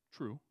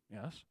 True,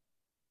 yes.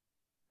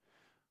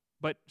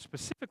 But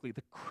specifically,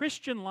 the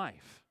Christian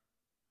life,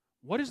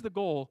 what is the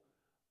goal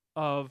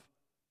of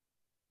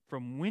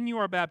from when you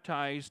are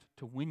baptized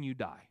to when you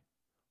die?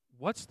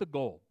 What's the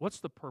goal? What's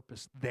the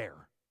purpose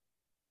there?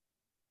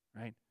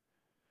 Right?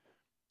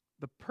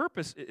 The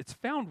purpose, it's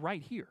found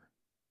right here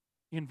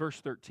in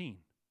verse 13.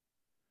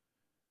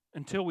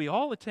 Until we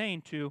all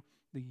attain to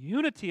the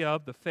unity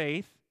of the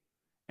faith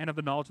and of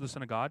the knowledge of the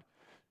Son of God,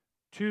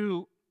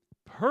 to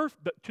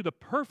the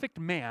perfect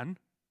man,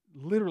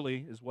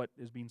 literally is what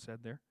is being said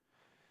there,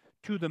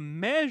 to the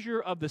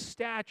measure of the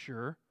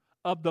stature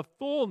of the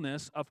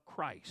fullness of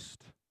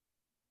Christ.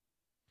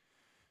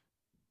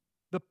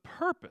 The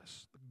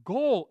purpose, the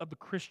goal of the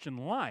Christian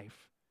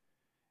life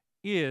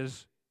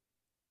is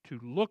to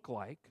look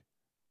like,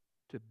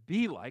 to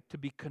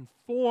be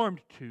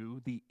conformed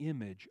to the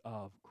image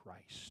of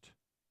Christ.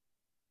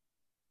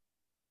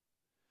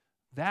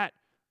 That,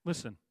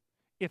 listen,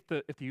 if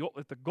the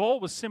goal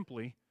was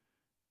simply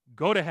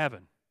go to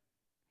heaven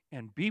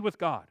and be with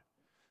God,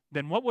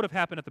 then what would have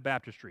happened at the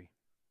baptistry?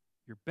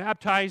 You're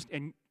baptized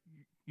and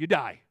you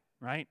die,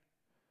 right?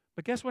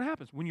 But guess what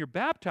happens? When you're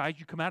baptized,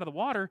 you come out of the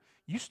water,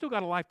 you still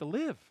got a life to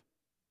live.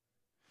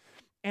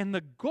 And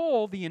the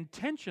goal, the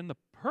intention, the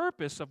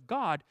purpose of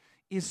God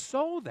is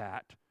so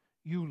that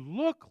you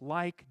look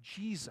like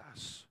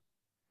Jesus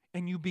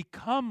and you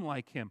become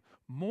like Him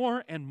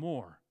more and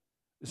more.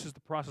 This is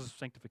the process of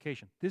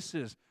sanctification. This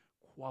is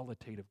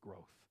qualitative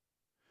growth,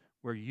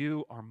 where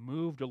you are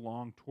moved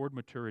along toward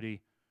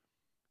maturity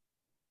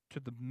to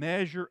the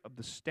measure of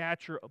the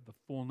stature of the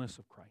fullness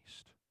of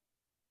Christ.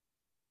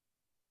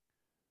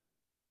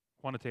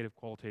 Quantitative,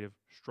 qualitative,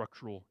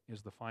 structural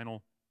is the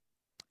final.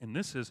 And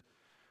this is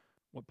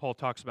what Paul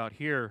talks about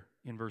here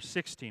in verse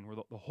 16, where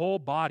the whole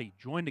body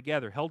joined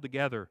together, held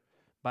together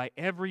by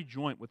every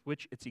joint with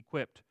which it's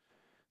equipped.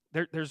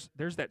 There's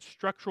that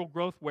structural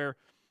growth where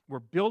we're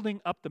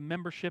building up the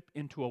membership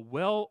into a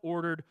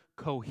well-ordered,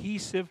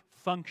 cohesive,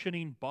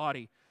 functioning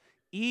body.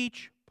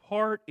 Each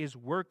part is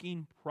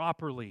working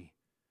properly.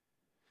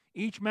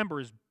 Each member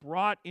is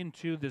brought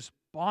into this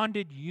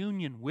bonded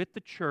union with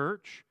the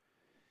church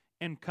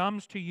and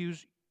comes to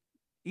use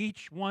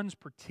each one's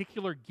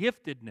particular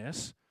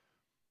giftedness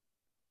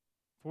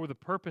for the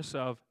purpose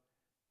of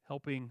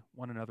helping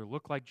one another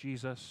look like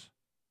Jesus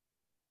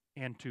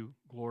and to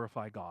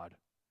glorify God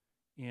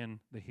in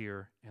the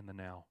here and the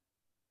now.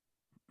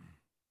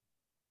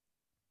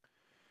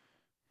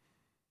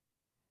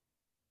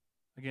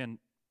 Again,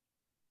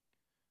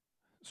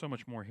 so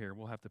much more here.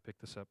 We'll have to pick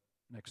this up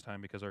next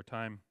time because our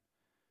time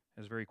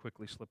has very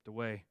quickly slipped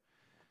away.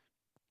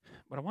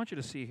 But I want you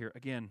to see here,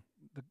 again,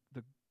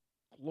 the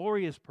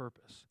glorious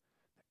purpose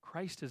that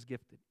Christ has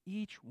gifted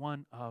each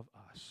one of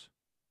us,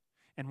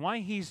 and why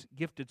He's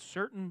gifted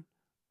certain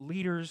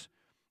leaders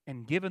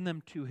and given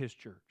them to His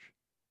church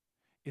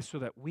is so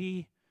that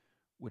we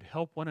would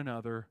help one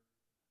another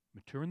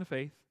mature in the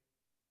faith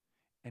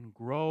and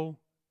grow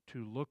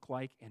to look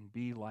like and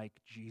be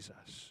like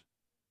Jesus.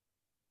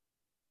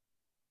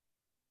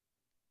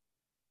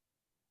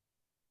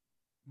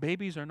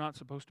 Babies are not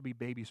supposed to be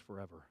babies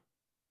forever.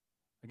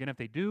 Again, if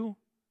they do,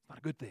 it's not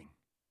a good thing.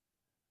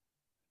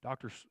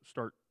 Doctors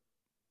start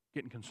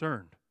getting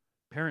concerned.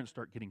 Parents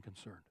start getting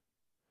concerned.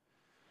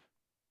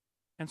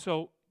 And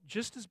so,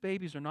 just as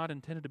babies are not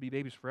intended to be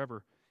babies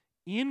forever,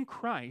 in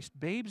Christ,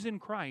 babes in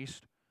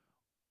Christ,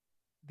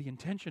 the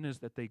intention is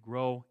that they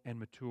grow and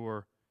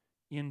mature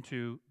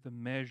into the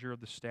measure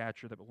of the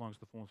stature that belongs to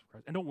the fullness of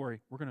Christ. And don't worry,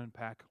 we're going to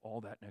unpack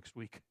all that next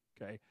week,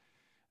 okay?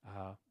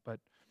 But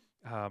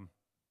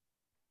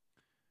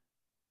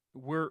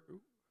we're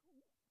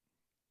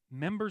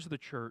members of the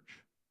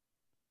church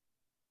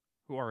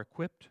who are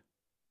equipped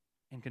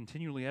and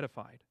continually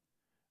edified,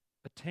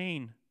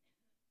 attain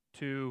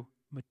to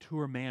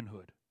mature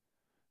manhood.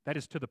 That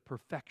is to the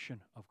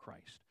perfection of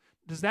Christ.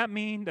 Does that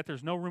mean that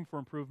there's no room for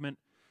improvement?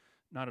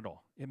 Not at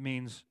all. It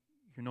means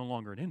you're no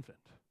longer an infant.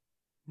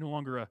 You're no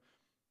longer,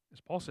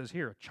 as Paul says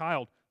here, a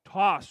child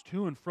tossed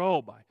to and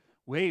fro by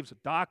waves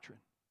of doctrine.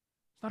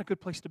 It's not a good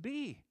place to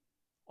be.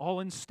 All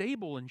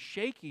unstable and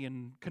shaky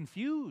and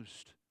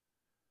confused.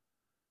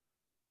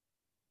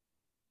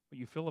 But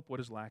you fill up what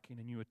is lacking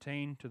and you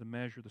attain to the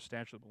measure, the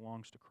stature that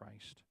belongs to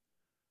Christ.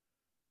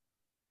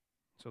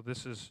 So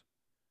this is,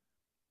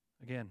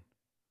 again,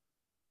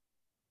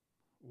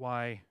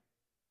 why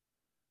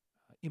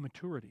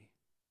immaturity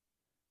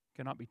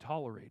cannot be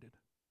tolerated.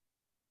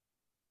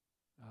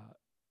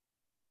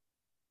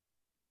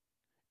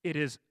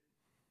 It's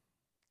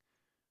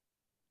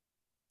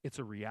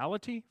a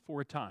reality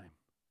for a time,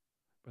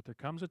 but there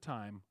comes a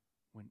time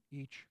when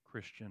each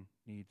Christian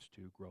needs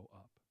to grow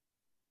up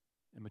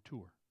and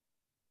mature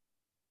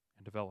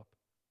and develop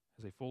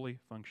as a fully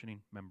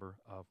functioning member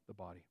of the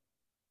body.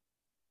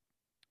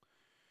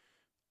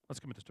 Let's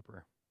commit this to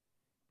prayer.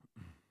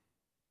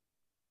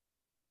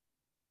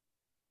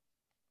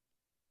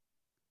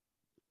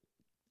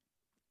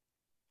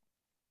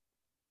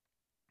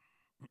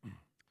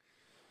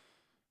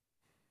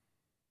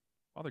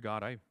 Father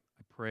God, I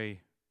pray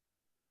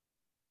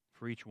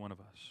for each one of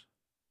us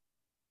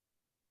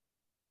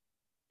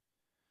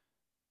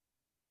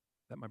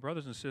that my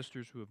brothers and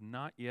sisters who have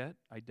not yet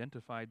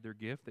identified their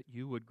gift, that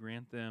you would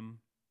grant them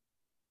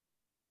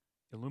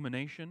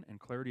illumination and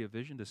clarity of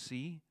vision to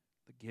see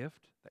the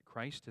gift that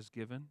Christ has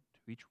given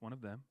to each one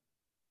of them.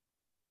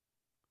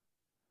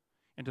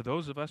 And to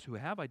those of us who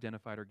have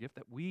identified our gift,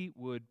 that we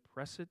would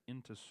press it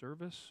into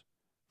service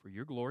for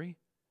your glory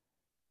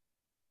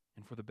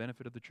and for the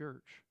benefit of the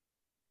church.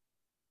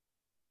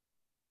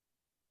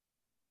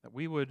 That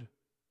we would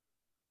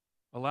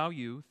allow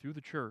you, through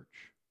the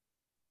church,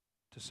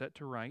 to set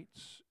to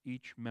rights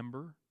each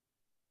member,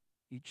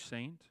 each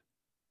saint,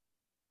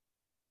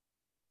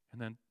 and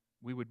then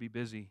we would be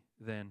busy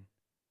then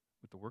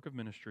with the work of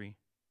ministry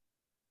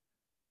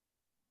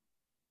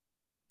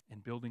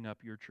and building up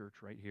your church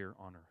right here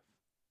on earth.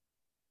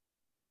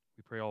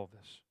 We pray all of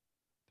this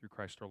through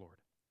Christ our Lord.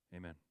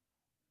 Amen.